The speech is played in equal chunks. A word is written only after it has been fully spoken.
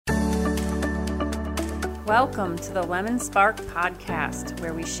Welcome to the Lemon Spark podcast,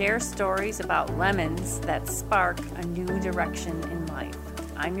 where we share stories about lemons that spark a new direction in life.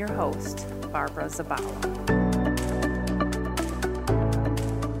 I'm your host, Barbara Zabala.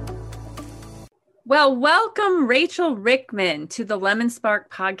 Well, welcome Rachel Rickman to the Lemon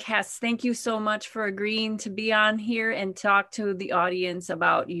Spark podcast. Thank you so much for agreeing to be on here and talk to the audience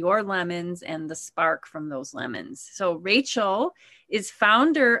about your lemons and the spark from those lemons. So Rachel is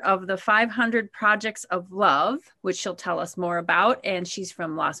founder of the 500 Projects of Love, which she'll tell us more about, and she's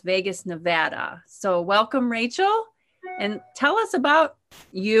from Las Vegas, Nevada. So welcome, Rachel, and tell us about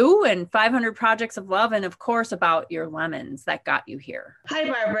you and 500 Projects of Love, and of course about your lemons that got you here. Hi,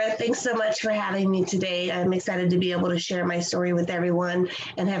 Barbara. Thanks so much for having me today. I'm excited to be able to share my story with everyone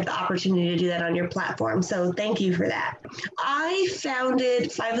and have the opportunity to do that on your platform. So thank you for that. I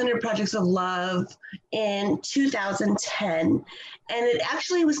founded 500 Projects of Love in 2010, and it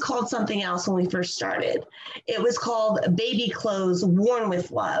actually was called something else when we first started. It was called Baby Clothes Worn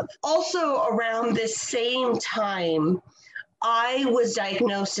with Love. Also around this same time, I was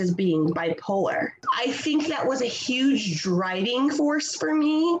diagnosed as being bipolar. I think that was a huge driving force for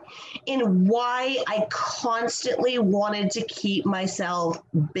me in why I constantly wanted to keep myself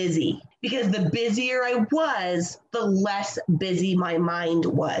busy. Because the busier I was, the less busy my mind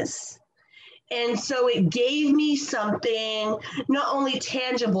was. And so it gave me something not only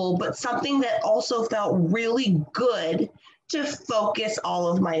tangible, but something that also felt really good to focus all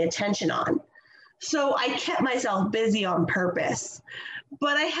of my attention on. So I kept myself busy on purpose,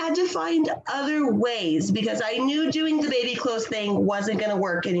 but I had to find other ways because I knew doing the baby clothes thing wasn't going to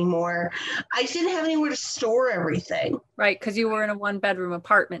work anymore. I just didn't have anywhere to store everything. Right, because you were in a one-bedroom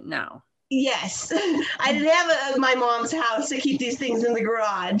apartment now. Yes, I didn't have my mom's house to keep these things in the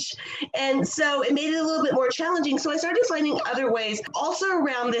garage. And so it made it a little bit more challenging. So I started finding other ways. Also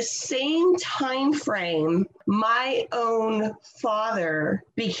around this same time frame, my own father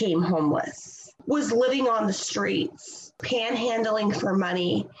became homeless, was living on the streets, panhandling for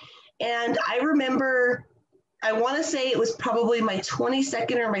money. And I remember, I want to say it was probably my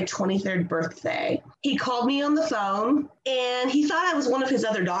 22nd or my 23rd birthday. He called me on the phone and he thought I was one of his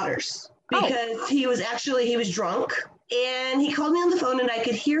other daughters because he was drunk. And he called me on the phone and I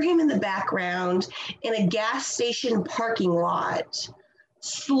could hear him in the background in a gas station parking lot,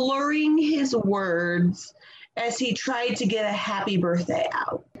 slurring his words as he tried to get a happy birthday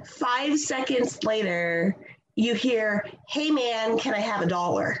out. 5 seconds later, you hear, "Hey man, can I have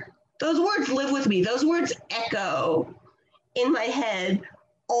 $1?" Those words live with me. Those words echo in my head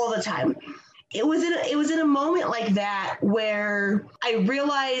all the time. It was in a moment like that where I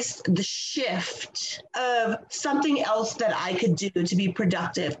realized the shift of something else that I could do to be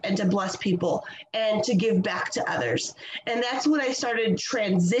productive and to bless people and to give back to others. And that's when I started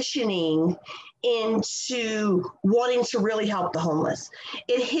transitioning into wanting to really help the homeless.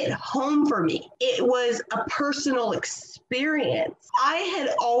 It hit home for me. It was a personal experience. I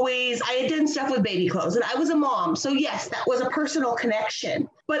had done stuff with baby clothes and I was a mom. So yes, that was a personal connection.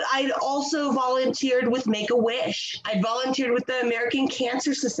 But I'd also volunteered with Make-A-Wish. I volunteered with the American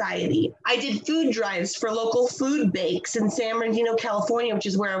Cancer Society. I did food drives for local food banks in San Bernardino, California, which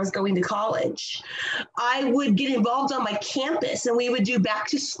is where I was going to college. I would get involved on my campus and we would do back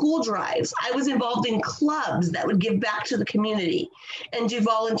to school drives. I was involved in clubs that would give back to the community and do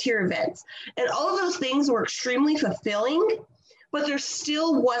volunteer events. And all of those things were extremely fulfilling, but there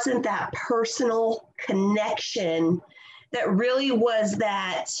still wasn't that personal connection that really was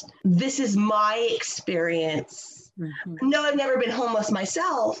that this is my experience. Mm-hmm. No, I've never been homeless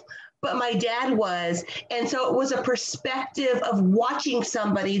myself, but my dad was. And so it was a perspective of watching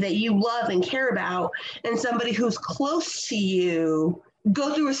somebody that you love and care about and somebody who's close to you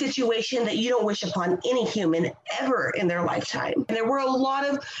go through a situation that you don't wish upon any human ever in their lifetime. And there were a lot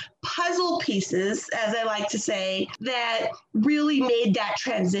of puzzle pieces, as I like to say, that really made that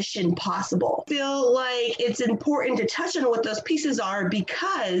transition possible. I feel like it's important to touch on what those pieces are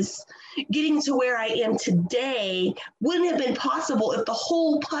because getting to where I am today wouldn't have been possible if the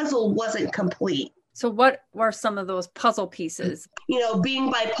whole puzzle wasn't complete. So what were some of those puzzle pieces?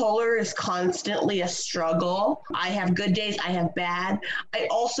 Being bipolar is constantly a struggle. I have good days, I have bad. I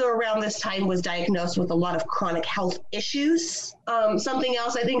also around this time was diagnosed with a lot of chronic health issues. Something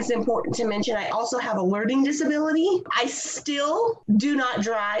else I think is important to mention, I also have a learning disability. I still do not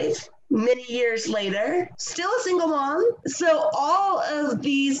drive. Many years later, still a single mom. So all of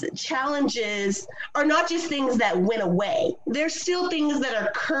these challenges are not just things that went away. They're still things that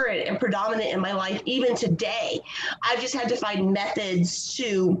are current and predominant in my life even today. I've just had to find methods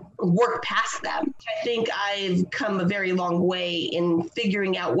to work past them. I think I've come a very long way in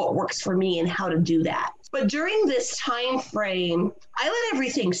figuring out what works for me and how to do that. But during this time frame, I let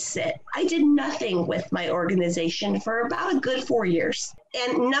everything sit. I did nothing with my organization for about a good 4 years.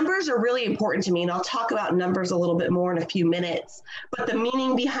 And numbers are really important to me, and I'll talk about numbers a little bit more in a few minutes. But the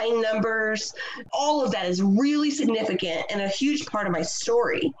meaning behind numbers, all of that is really significant and a huge part of my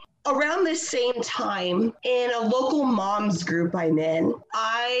story. Around this same time, in a local moms group I'm in,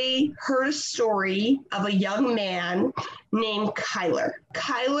 I heard a story of a young man named Kyler.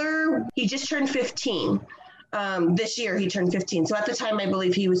 Kyler, he just turned 15. This year he turned 15. So at the time, I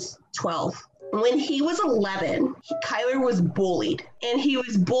believe he was 12. When he was 11, Kyler was bullied, and he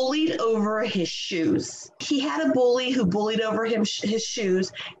was bullied over his shoes. He had a bully who bullied over him his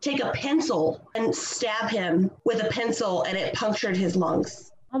shoes take a pencil and stab him with a pencil, and it punctured his lungs.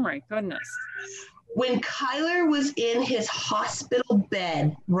 Oh my goodness. When Kyler was in his hospital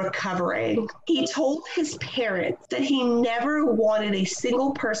bed recovering, he told his parents that he never wanted a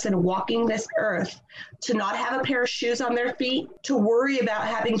single person walking this earth to not have a pair of shoes on their feet, to worry about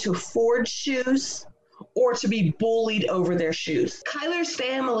having to afford shoes, or to be bullied over their shoes. Kyler's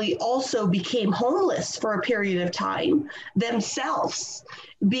family also became homeless for a period of time themselves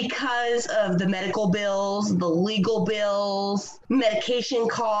because of the medical bills, the legal bills, medication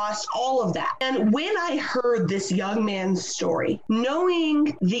costs, all of that. And when I heard this young man's story,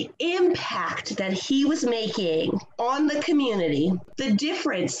 knowing the impact that he was making on the community, the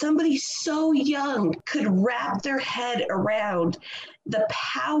difference somebody so young could wrap their head around, the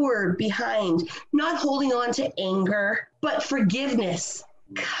power behind not holding on to anger, but forgiveness,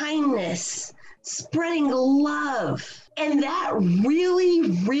 kindness, spreading love. And that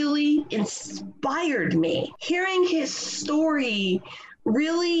really, really inspired me. Hearing his story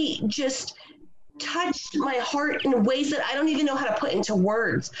really just touched my heart in ways that I don't even know how to put into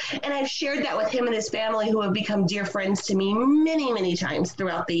words. And I've shared that with him and his family, who have become dear friends to me many, many times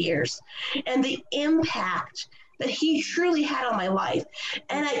throughout the years. And the impact that he truly had on my life.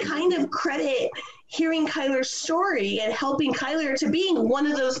 And I kind of credit hearing Kyler's story and helping Kyler to being one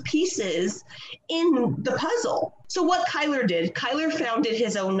of those pieces in the puzzle. So what Kyler did, Kyler founded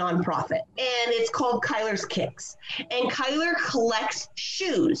his own nonprofit, and it's called Kyler's Kicks. And Kyler collects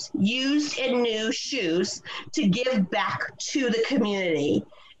shoes, used and new shoes, to give back to the community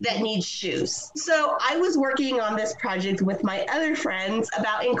that needs shoes. So I was working on this project with my other friends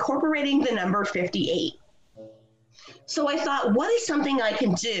about incorporating the number 58. So I thought, what is something I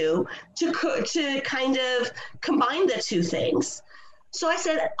can do to kind of combine the two things? So I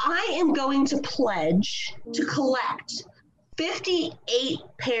said, I am going to pledge to collect 58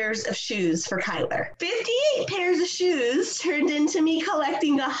 pairs of shoes for Kyler. 58 pairs of shoes turned into me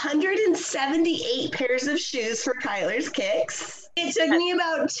collecting 178 pairs of shoes for Kyler's Kicks. It took me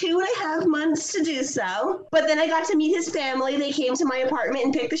about 2.5 months to do so, but then I got to meet his family. They came to my apartment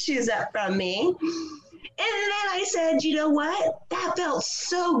and picked the shoes up from me. And then I said, you know what? That felt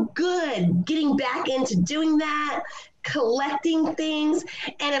so good, getting back into doing that, collecting things.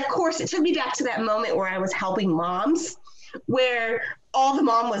 And of course, it took me back to that moment where I was helping moms, where all the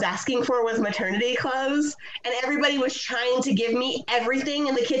mom was asking for was maternity clothes, and everybody was trying to give me everything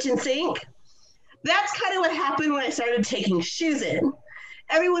in the kitchen sink. That's kind of what happened when I started taking shoes in.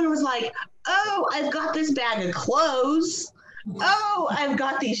 Everyone was like, oh, I've got this bag of clothes. Oh, I've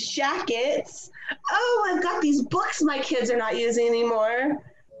got these jackets. Oh, I've got these books my kids are not using anymore.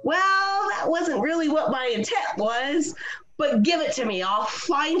 Well, that wasn't really what my intent was, but give it to me. I'll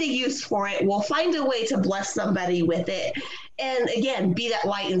find a use for it. We'll find a way to bless somebody with it. And again, be that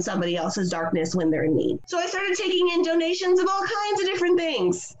light in somebody else's darkness when they're in need. So I started taking in donations of all kinds of different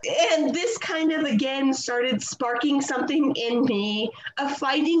things. And this kind of, again, started sparking something in me of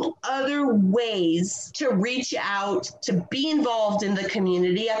finding other ways to reach out, to be involved in the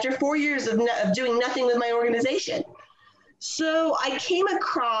community after 4 years of doing nothing with my organization. So I came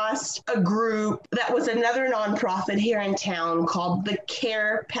across a group that was another nonprofit here in town called the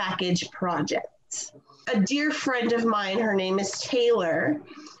Care Package Project. A dear friend of mine, her name is Taylor,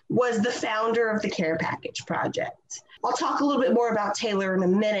 was the founder of the Care Package Project. I'll talk a little bit more about Taylor in a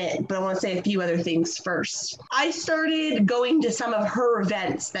minute, but I want to say a few other things first. I started going to some of her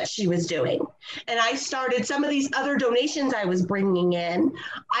events that she was doing, and I started some of these other donations I was bringing in,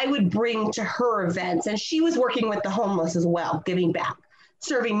 I would bring to her events, and she was working with the homeless as well, giving back,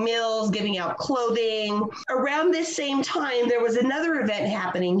 serving meals, giving out clothing. Around this same time, there was another event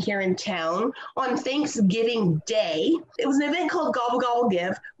happening here in town on Thanksgiving Day. It was an event called Gobble Gobble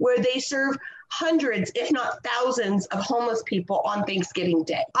Give, where they serve hundreds, if not thousands, of homeless people on Thanksgiving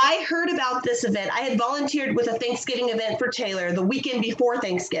Day. I heard about this event. I had volunteered with a Thanksgiving event for Taylor the weekend before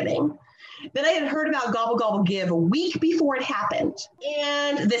Thanksgiving. Then I had heard about Gobble Gobble Give a week before it happened.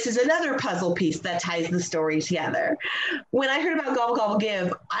 And this is another puzzle piece that ties the story together. When I heard about Gobble Gobble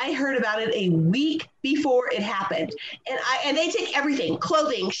Give, I heard about it a week before it happened. And they take everything,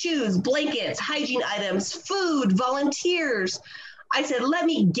 clothing, shoes, blankets, hygiene items, food, volunteers. I said, let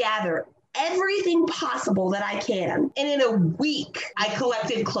me gather everything possible that I can. And in a week, I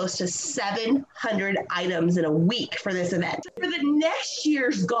collected close to 700 items in a week for this event. For the next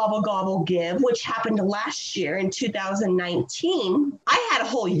year's Gobble Gobble Give, which happened last year in 2019, I had a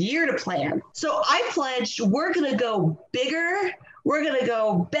whole year to plan. So I pledged we're going to go bigger. We're going to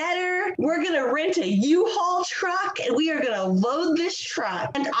go better. We're going to rent a U-Haul truck and we are going to load this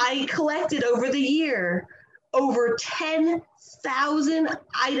truck. And I collected over the year over 10,000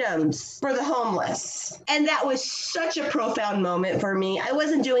 items for the homeless. And that was such a profound moment for me. I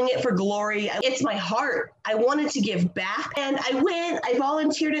wasn't doing it for glory. It's my heart. I wanted to give back. And I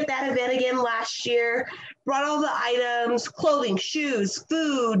volunteered at that event again last year, brought all the items, clothing, shoes,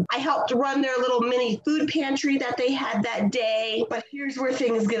 food. I helped run their little mini food pantry that they had that day. But here's where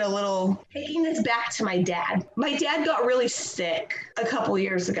things get a little, taking this back to my dad. My dad got really sick a couple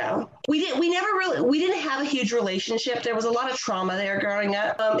years ago. We didn't have a huge relationship. There was a lot of trauma there growing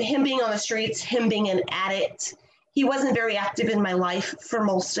up. Him being on the streets, him being an addict. He wasn't very active in my life for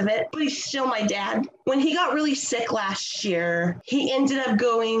most of it, but he's still my dad. When he got really sick last year, he ended up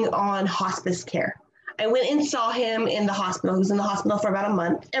going on hospice care. I went and saw him in the hospital. He was in the hospital for about a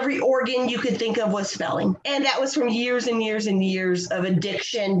month. Every organ you could think of was failing. And that was from years and years and years of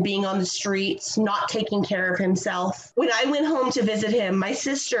addiction, being on the streets, not taking care of himself. When I went home to visit him, my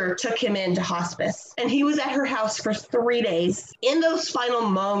sister took him into hospice and he was at her house for 3 days. In those final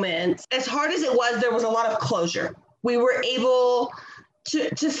moments, as hard as it was, there was a lot of closure. We were able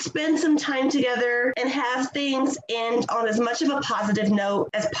to spend some time together and have things end on as much of a positive note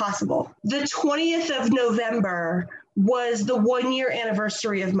as possible. The 20th of November was the 1-year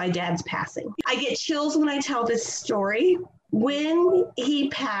anniversary of my dad's passing. I get chills when I tell this story. When he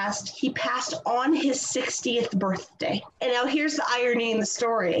passed on his 60th birthday. And now here's the irony in the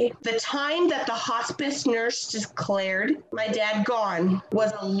story. The time that the hospice nurse declared my dad gone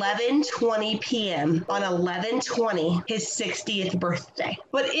was 11:20 p.m. on 11/20, his 60th birthday.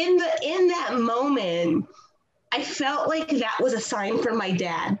 But in that moment, I felt like that was a sign from my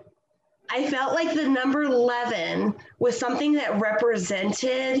dad. I felt like the number 11 was something that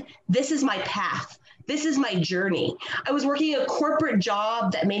represented, this is my path. This is my journey. I was working a corporate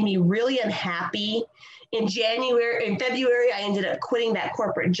job that made me really unhappy. In February, I ended up quitting that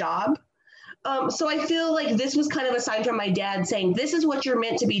corporate job. So I feel like this was kind of a sign from my dad saying, this is what you're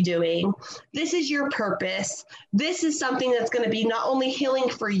meant to be doing. This is your purpose. This is something that's going to be not only healing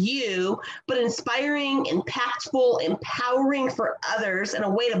for you, but inspiring, impactful, empowering for others and a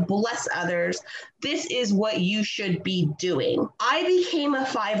way to bless others. This is what you should be doing. I became a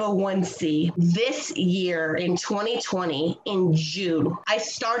 501c this year in 2020 in June. I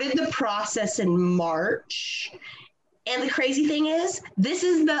started the process in March. And the crazy thing is, this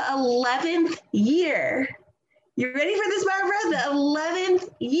is the 11th year. You ready for this, Barbara? The 11th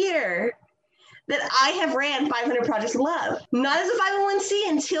year that I have ran 500 Projects of Love. Not as a 501c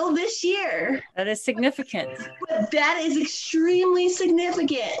until this year. That is significant. But that is extremely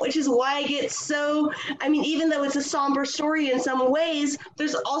significant, which is why I get so, even though it's a somber story in some ways,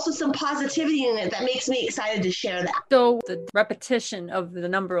 there's also some positivity in it that makes me excited to share that. So the repetition of the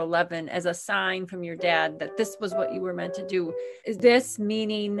number 11 as a sign from your dad that this was what you were meant to do, is this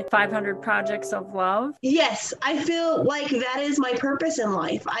meaning 500 Projects of Love? Yes, I feel like that is my purpose in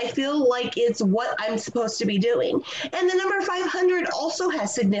life. I feel like it's what I'm supposed to be doing. And the number 500 also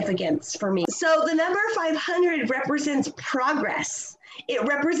has significance for me. So the number 500 represents progress. It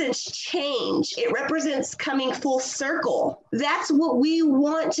represents change. It represents coming full circle. That's what we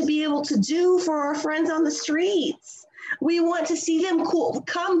want to be able to do for our friends on the streets. We want to see them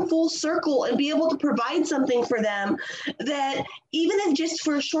come full circle and be able to provide something for them that, even if just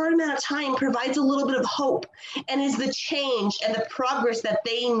for a short amount of time, provides a little bit of hope and is the change and the progress that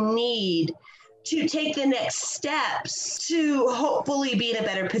they need to take the next steps to hopefully be in a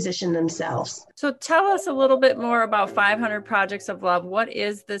better position themselves. So tell us a little bit more about 500 Projects of Love. What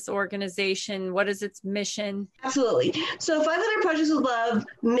is this organization? What is its mission? Absolutely. So 500 Projects of Love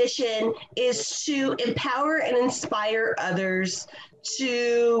mission is to empower and inspire others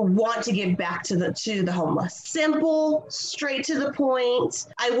to want to give back to the homeless. Simple, straight to the point.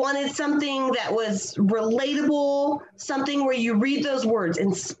 I wanted something that was relatable, something where you read those words,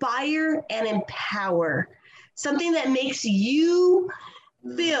 inspire and empower, something that makes you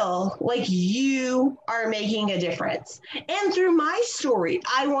feel like you are making a difference. And through my story,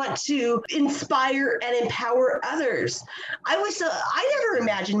 I want to inspire and empower others. I never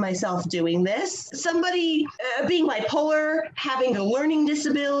imagined myself doing this. Somebody being bipolar, having a learning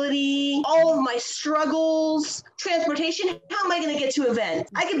disability, all of my struggles, transportation. How am I going to get to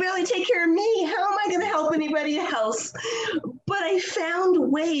events? I can barely take care of me. How am I going to help anybody else? But I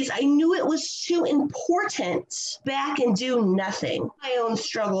found ways. I knew it was too important back and do nothing. My own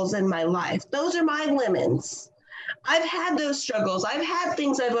struggles in my life. Those are my lemons. I've had those struggles. I've had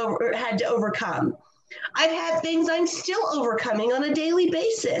things I've had to overcome. I've had things I'm still overcoming on a daily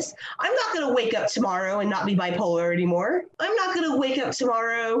basis. I'm not going to wake up tomorrow and not be bipolar anymore. I'm not going to wake up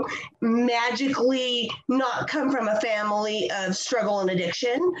tomorrow magically not come from a family of struggle and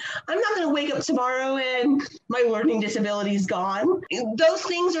addiction. I'm not going to wake up tomorrow and my learning disability is gone. Those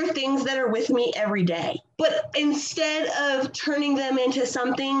things are things that are with me every day. But instead of turning them into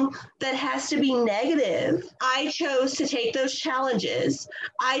something that has to be negative, I chose to take those challenges.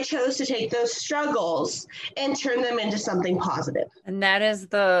 I chose to take those struggles and turn them into something positive. And that is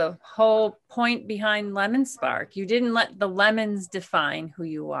the whole point behind Lemon Spark. You didn't let the lemons define who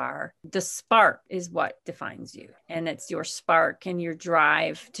you are. The spark is what defines you. And it's your spark and your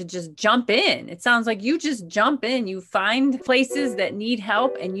drive to just jump in. It sounds like you just jump in. You find places that need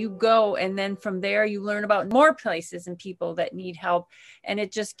help and you go. And then from there, you learn about more places and people that need help. And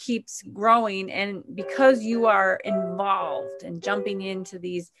it just keeps growing. And because you are involved and jumping into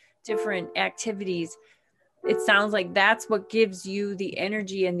these different activities, it sounds like that's what gives you the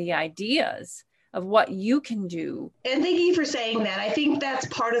energy and the ideas of what you can do. And thank you for saying that. I think that's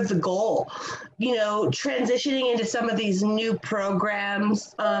part of the goal, transitioning into some of these new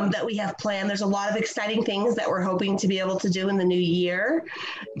programs that we have planned. There's a lot of exciting things that we're hoping to be able to do in the new year.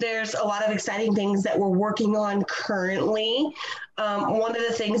 There's a lot of exciting things that we're working on currently. One of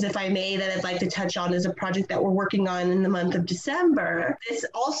the things, if I may, that I'd like to touch on is a project that we're working on in the month of December. This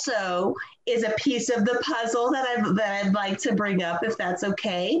also is a piece of the puzzle that I'd like to bring up, if that's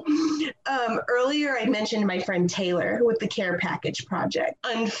okay. Earlier, I mentioned my friend Taylor with the Care Package Project.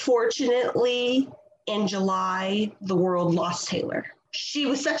 Unfortunately, in July, the world lost Taylor. She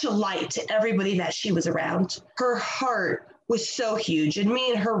was such a light to everybody that she was around. Her heart was so huge, and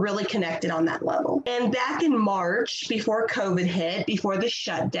me and her really connected on that level. And back in March, before COVID hit, before the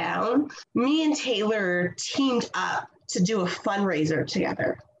shutdown, me and Taylor teamed up to do a fundraiser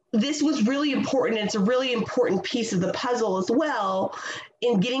together. This was really important. It's a really important piece of the puzzle as well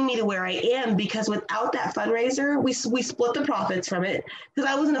in getting me to where I am, because without that fundraiser, we split the profits from it, because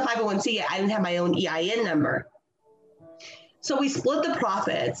I wasn't a 501c yet. I didn't have my own EIN number. So we split the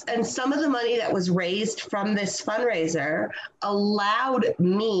profits, and some of the money that was raised from this fundraiser allowed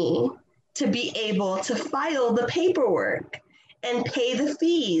me to be able to file the paperwork and pay the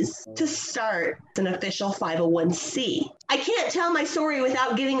fees to start an official 501c. I can't tell my story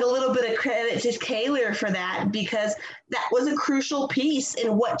without giving a little bit of credit to Taylor for that, because that was a crucial piece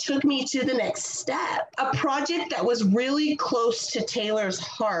in what took me to the next step. A project that was really close to Taylor's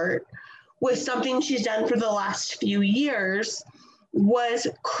heart was something she's done for the last few years, was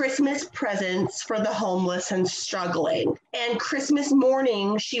Christmas presents for the homeless and struggling. And Christmas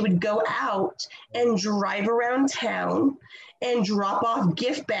morning, she would go out and drive around town and drop off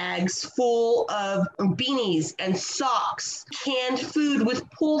gift bags full of beanies and socks, canned food with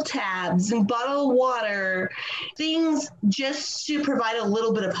pull tabs and bottled water, things just to provide a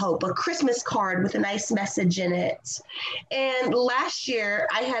little bit of hope, a Christmas card with a nice message in it. And last year,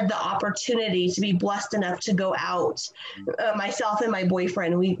 I had the opportunity to be blessed enough to go out. Myself and my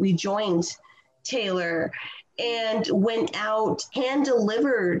boyfriend, we joined Taylor and went out, hand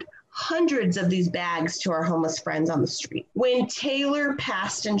delivered hundreds of these bags to our homeless friends on the street. When Taylor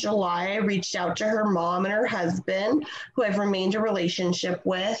passed in July, I reached out to her mom and her husband, who I've remained a relationship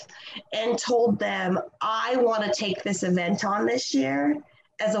with, and told them, I want to take this event on this year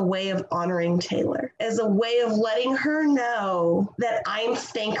as a way of honoring Taylor, as a way of letting her know that I'm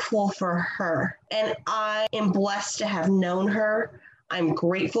thankful for her. And I am blessed to have known her. I'm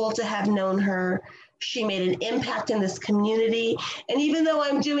grateful to have known her. She made an impact in this community. And even though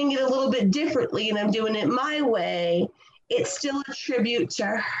I'm doing it a little bit differently and I'm doing it my way, it's still a tribute to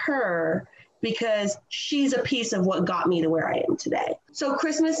her, because she's a piece of what got me to where I am today. So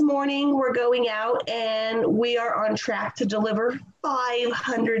Christmas morning, we're going out and we are on track to deliver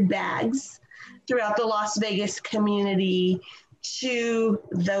 500 bags throughout the Las Vegas community to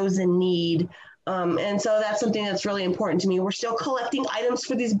those in need. And so that's something that's really important to me. We're still collecting items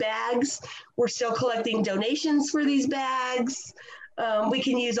for these bags. We're still collecting donations for these bags. We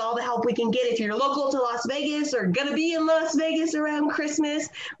can use all the help we can get. If you're local to Las Vegas or going to be in Las Vegas around Christmas,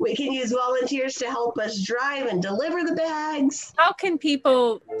 we can use volunteers to help us drive and deliver the bags. How can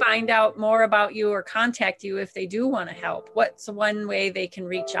people find out more about you or contact you if they do want to help? What's one way they can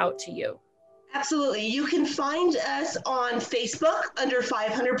reach out to you? Absolutely. You can find us on Facebook under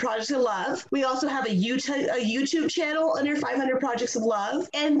 500 Projects of Love. We also have a YouTube channel under 500 Projects of Love.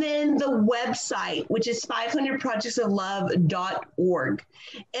 And then the website, which is 500projectsoflove.org.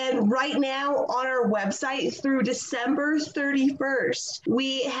 And right now on our website through December 31st,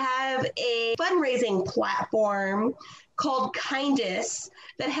 we have a fundraising platform called Kindness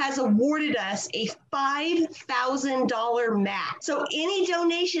that has awarded us a $5,000 match. So any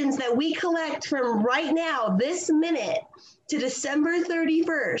donations that we collect from right now, this minute to December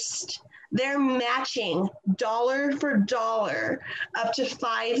 31st, they're matching dollar for dollar up to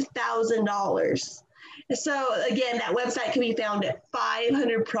 $5,000. So again, that website can be found at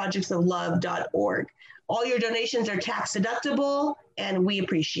 500projectsoflove.org. All your donations are tax deductible, and we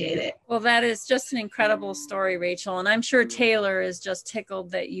appreciate it. Well, that is just an incredible story, Rachel. And I'm sure Taylor is just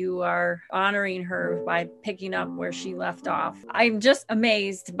tickled that you are honoring her by picking up where she left off. I'm just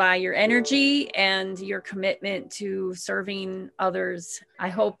amazed by your energy and your commitment to serving others. I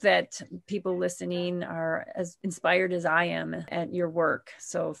hope that people listening are as inspired as I am at your work.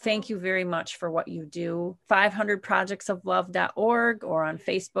 So thank you very much for what you do. 500projectsoflove.org or on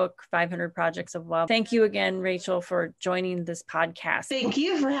Facebook, 500 Projects of Love. Thank you again, Rachel, for joining this podcast. Thank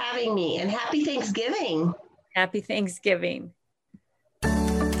you for having me, and happy Thanksgiving. Happy Thanksgiving.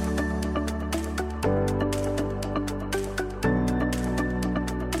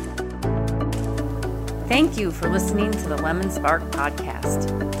 Thank you for listening to the Lemon Spark podcast.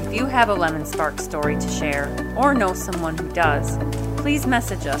 If you have a Lemon Spark story to share or know someone who does, please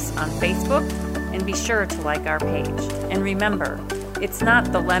message us on Facebook and be sure to like our page. And remember, it's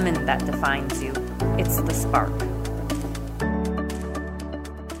not the lemon that defines you, it's the spark.